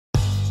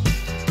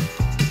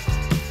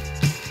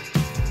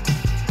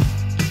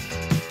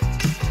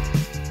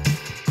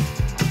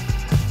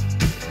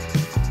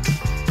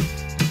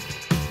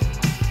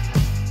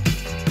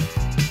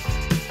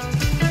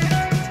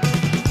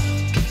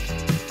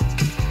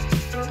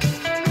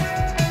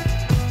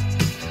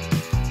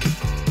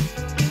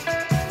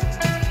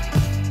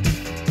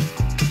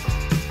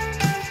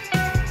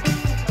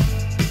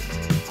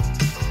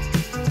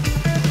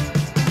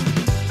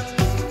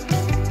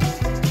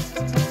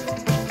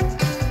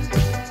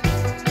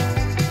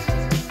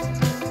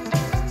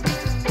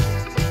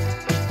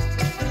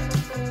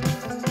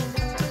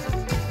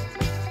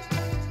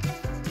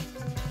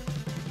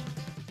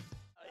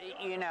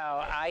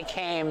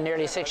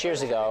26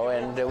 years ago,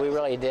 and we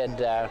really did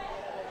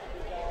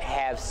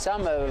have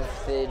some of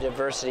the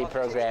diversity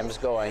programs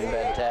going,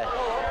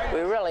 but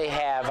we really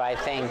have, I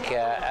think,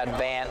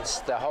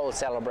 advanced the whole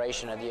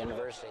celebration of the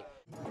university.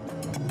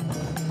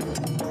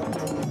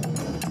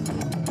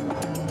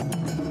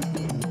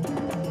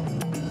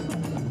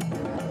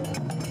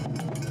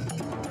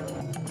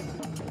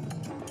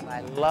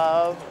 I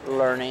love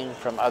learning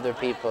from other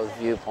people's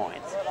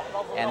viewpoints,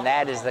 and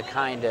that is the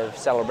kind of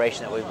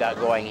celebration that we've got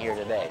going here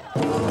today.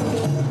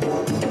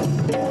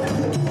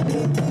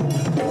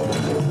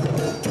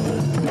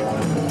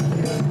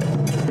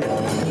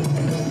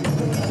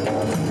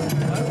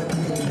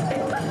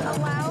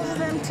 Allows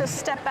them to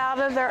step out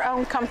of their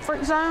own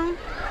comfort zone,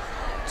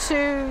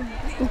 to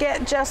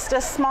get just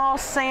a small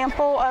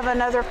sample of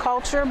another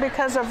culture,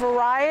 because a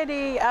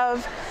variety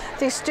of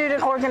these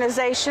student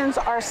organizations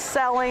are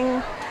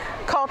selling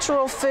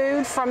cultural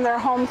food from their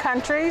home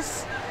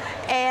countries,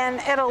 and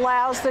it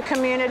allows the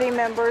community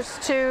members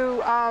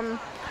to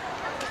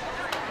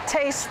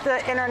taste the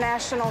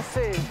international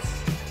foods.